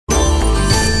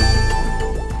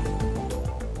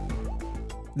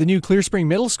The new Clearspring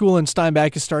Middle School in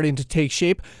Steinbach is starting to take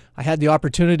shape. I had the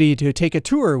opportunity to take a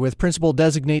tour with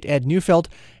Principal-designate Ed Neufeld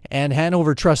and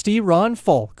Hanover trustee Ron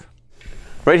Falk.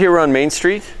 Right here we're on Main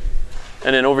Street,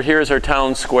 and then over here is our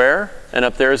town square, and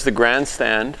up there is the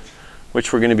grandstand,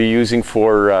 which we're going to be using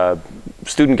for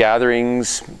student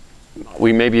gatherings,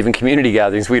 maybe even community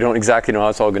gatherings. We don't exactly know how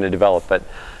it's all going to develop, but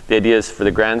the idea is for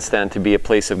the grandstand to be a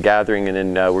place of gathering,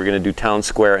 and then we're going to do town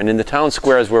square. And in the town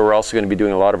square is where we're also going to be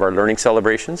doing a lot of our learning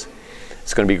celebrations.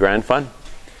 It's going to be grand fun.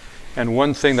 And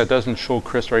one thing that doesn't show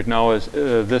Chris right now is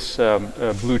this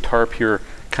blue tarp here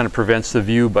kind of prevents the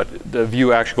view, but the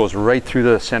view actually goes right through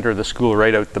the center of the school,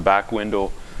 right out the back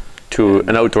window. To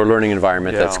an outdoor learning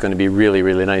environment that's going to be really,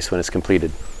 really nice when it's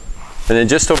completed. And then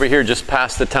just over here, just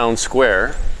past the town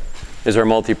square, is our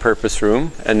multi-purpose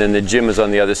room, and then the gym is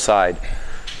on the other side.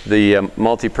 The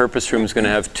multi-purpose room is going to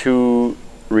have two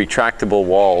retractable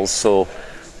walls, so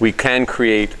we can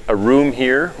create a room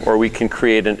here, or we can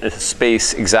create a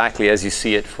space exactly as you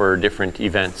see it for different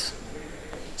events.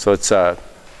 So it's a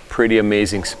pretty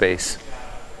amazing space.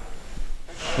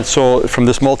 And so from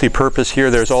this multi-purpose here,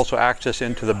 there's also access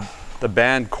into the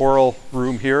band choral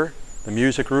room here, the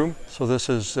music room. So this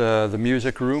is the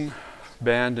music room,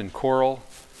 band and choral.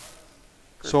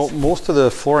 So most of the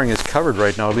flooring is covered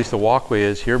right now, at least the walkway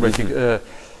is here, but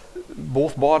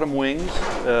both bottom wings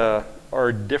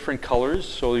are different colors.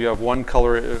 So you have one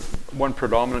color, one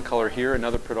predominant color here,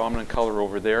 another predominant color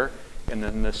over there, and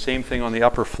then the same thing on the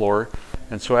upper floor.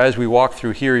 And so as we walk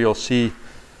through here, you'll see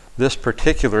this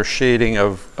particular shading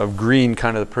of green,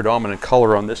 kind of the predominant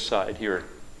color on this side here.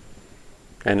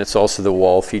 And it's also the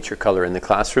wall feature color in the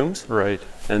classrooms. Right.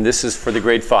 And this is for the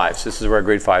grade 5s. This is where our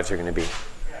grade 5s are going to be.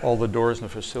 All the doors in the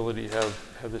facility have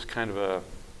this kind of a,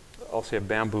 I'll say, a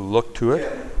bamboo look to it.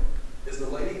 Yeah. Is the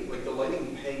lighting, like the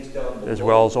lighting hangs down below? As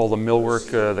well as all the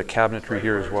millwork, the cabinetry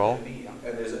here as well.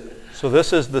 So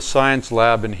this is the science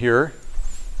lab in here.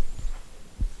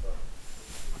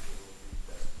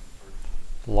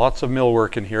 Lots of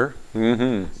millwork in here.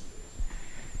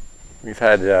 We've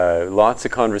had lots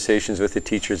of conversations with the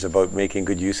teachers about making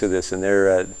good use of this, and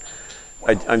they're,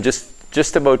 I'm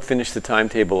just about finished the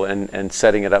timetable and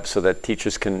setting it up so that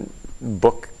teachers can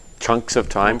book chunks of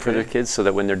time for their kids, so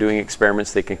that when they're doing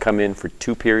experiments they can come in for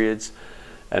 2 periods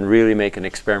and really make an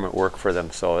experiment work for them.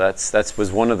 So that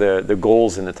was one of the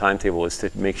goals in the timetable, is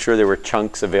to make sure there were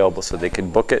chunks available so they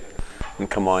could book it and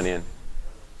come on in.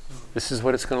 This is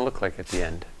what it's going to look like at the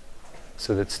end,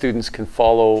 so that students can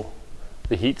follow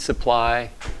the heat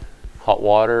supply, hot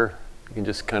water. You can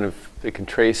just they can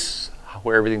trace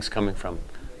where everything's coming from.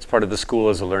 It's part of the school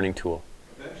as a learning tool.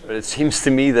 But it seems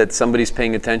to me that somebody's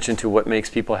paying attention to what makes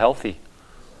people healthy,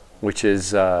 which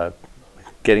is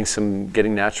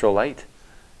getting natural light.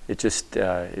 It just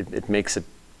it makes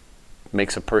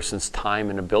a person's time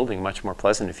in a building much more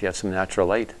pleasant if you have some natural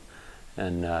light.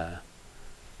 And I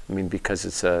mean, because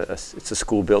it's a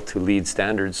school built to LEED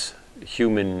standards,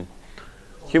 human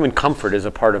comfort is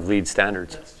a part of LEED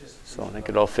standards. So I think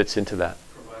it all fits into that.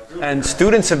 And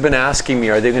students have been asking me,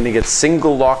 are they going to get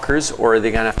single lockers or are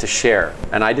they going to have to share?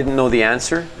 And I didn't know the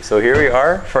answer. So here we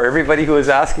are. For everybody who was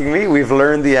asking me, we've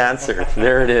learned the answer.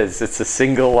 There it is. It's a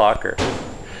single locker.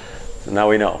 So now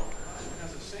we know.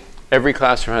 Every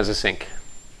classroom has a sink.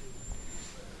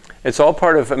 It's all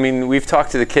part of, I mean, we've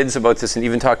talked to the kids about this and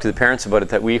even talked to the parents about it,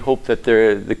 that we hope that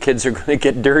the kids are going to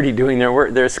get dirty doing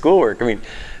their schoolwork. I mean,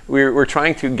 we're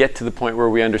trying to get to the point where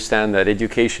we understand that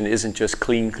education isn't just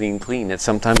clean, clean, clean. It's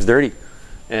sometimes dirty.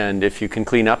 And if you can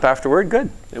clean up afterward,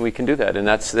 good. Then we can do that. And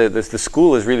that's the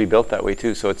school is really built that way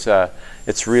too. So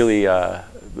it's really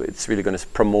going to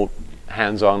promote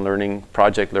hands-on learning,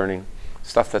 project learning,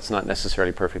 stuff that's not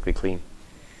necessarily perfectly clean.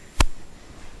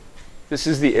 This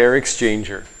is the air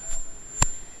exchanger.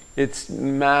 It's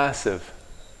massive.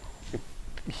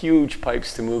 Huge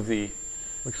pipes to move the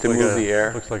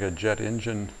air. Looks like a jet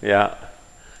engine. Yeah.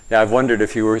 Yeah, I've wondered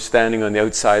if you were standing on the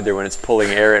outside there when it's pulling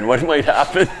air in, what might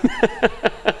happen.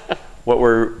 What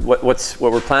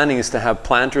we're planning is to have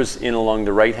planters in along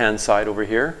the right-hand side over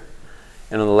here,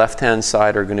 and on the left-hand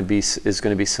side is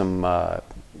going to be some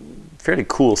fairly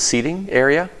cool seating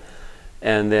area,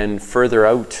 and then further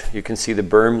out you can see the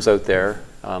berms out there.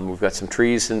 We've got some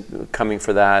trees coming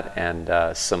for that,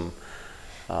 and some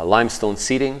limestone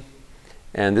seating.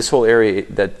 And this whole area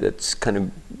that's kind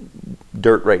of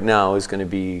dirt right now is going to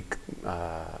be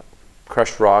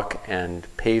crushed rock and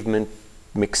pavement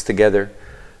mixed together.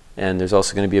 And there's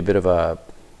also going to be a bit of a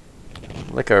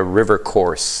river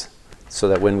course, so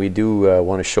that when we do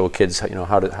want to show kids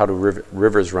how do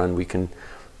rivers run, we can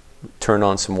turn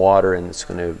on some water, and it's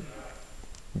going to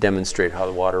demonstrate how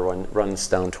the water runs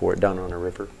down on a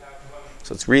river.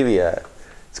 So it's really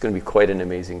it's going to be quite an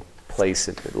amazing place.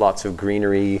 Lots of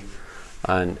greenery,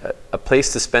 and a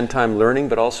place to spend time learning,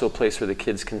 but also a place where the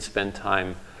kids can spend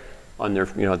time on their,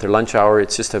 at their lunch hour.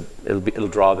 It's just it'll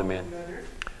draw them in.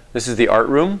 This is the art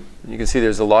room. You can see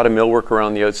there's a lot of millwork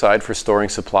around the outside for storing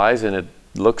supplies, and it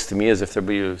looks to me as if there'll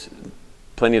be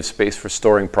plenty of space for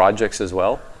storing projects as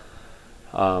well.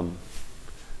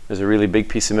 There's a really big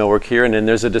piece of millwork here, and then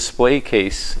there's a display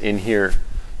case in here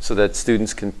so that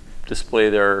students can display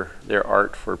their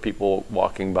art for people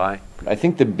walking by. I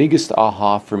think the biggest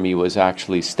aha for me was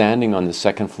actually standing on the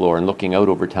second floor and looking out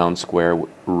over Town Square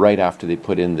right after they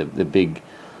put in the big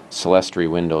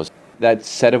Clearspring windows. That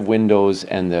set of windows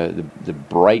and the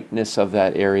brightness of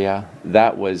that area,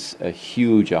 that was a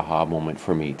huge aha moment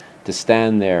for me. To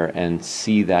stand there and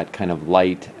see that kind of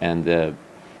light and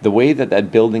the way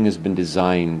that building has been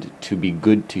designed to be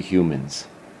good to humans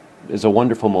is a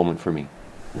wonderful moment for me.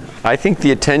 I think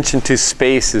the attention to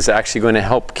space is actually going to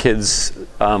help kids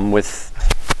with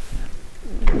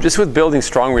building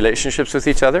strong relationships with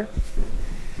each other.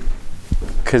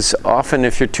 Because often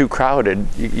if you're too crowded,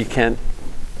 you can't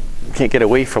get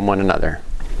away from one another.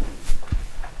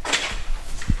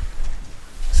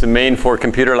 It's the main for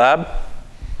computer lab.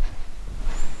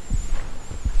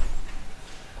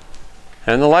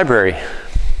 And the library.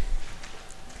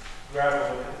 Grab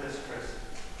a look at this, Chris.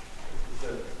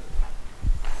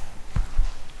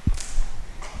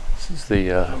 This is the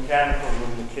mechanical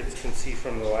room the kids can see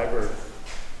from the library.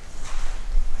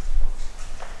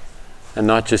 and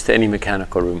not just any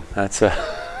mechanical room. That's a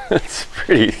that's a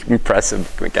pretty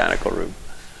impressive mechanical room.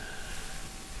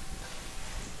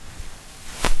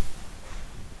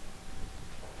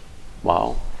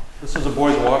 Wow. This is a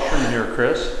boys' washroom here,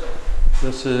 Chris.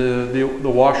 This is the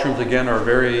washrooms again are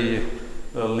very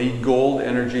LEED Gold,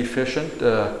 energy efficient,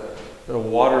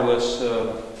 waterless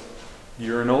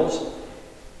urinals,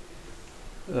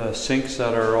 sinks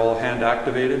that are all hand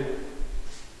activated,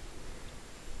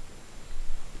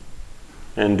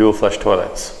 And dual flush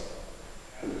toilets.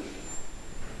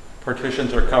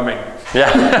 Partitions are coming. Yeah.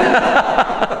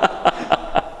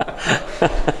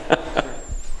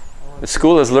 The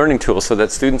school has learning tools so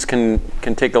that students can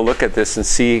take a look at this and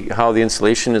see how the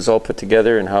installation is all put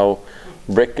together and how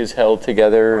brick is held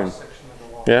together. And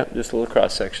yeah, just a little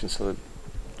cross section, so that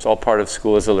it's all part of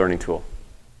school as a learning tool.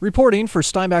 Reporting for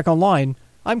Steinbach Online,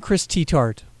 I'm Chris T.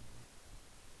 Tart.